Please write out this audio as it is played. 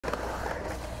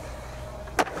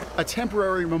A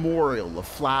temporary memorial of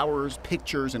flowers,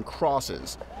 pictures, and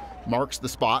crosses marks the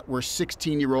spot where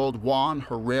 16-year-old Juan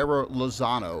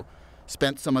Herrera-Lozano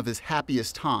spent some of his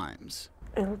happiest times.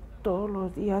 It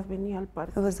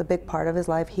was a big part of his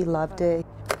life. He loved it.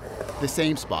 The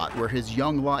same spot where his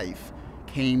young life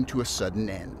came to a sudden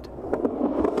end.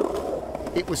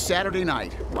 It was Saturday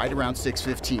night, right around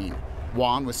 6:15.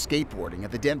 Juan was skateboarding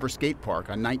at the Denver Skatepark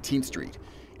on 19th Street.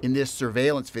 In this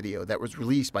surveillance video that was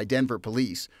released by Denver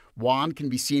police, Juan can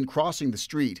be seen crossing the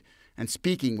street and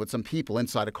speaking with some people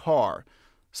inside a car.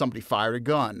 Somebody fired a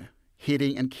gun,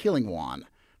 hitting and killing Juan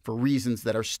for reasons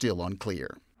that are still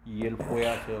unclear. He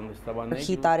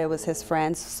thought it was his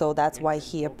friends, so that's why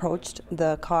he approached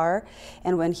the car.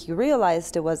 And when he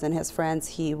realized it wasn't his friends,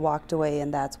 he walked away,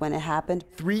 and that's when it happened.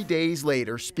 3 days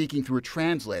later, speaking through a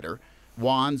translator,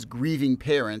 Juan's grieving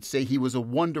parents say he was a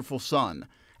wonderful son,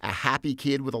 a happy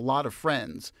kid with a lot of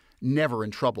friends, never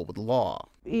in trouble with the law.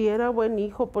 He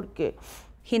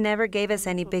never gave us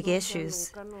any big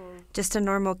issues. Just a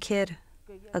normal kid,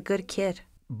 a good kid.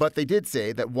 But they did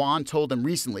say that Juan told them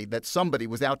recently that somebody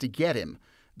was out to get him,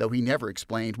 though he never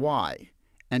explained why.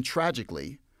 And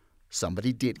tragically,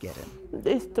 somebody did get him.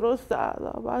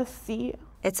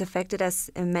 It's affected us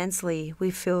immensely.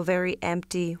 We feel very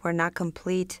empty. We're not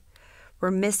complete.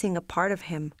 We're missing a part of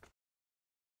him.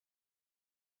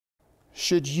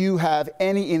 Should you have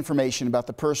any information about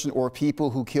the person or people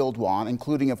who killed Juan,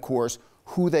 including, of course,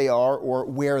 who they are or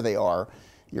where they are,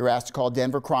 you're asked to call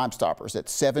Denver Crime Stoppers at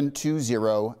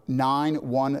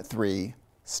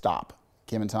 720-913-STOP.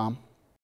 Kim and Tom?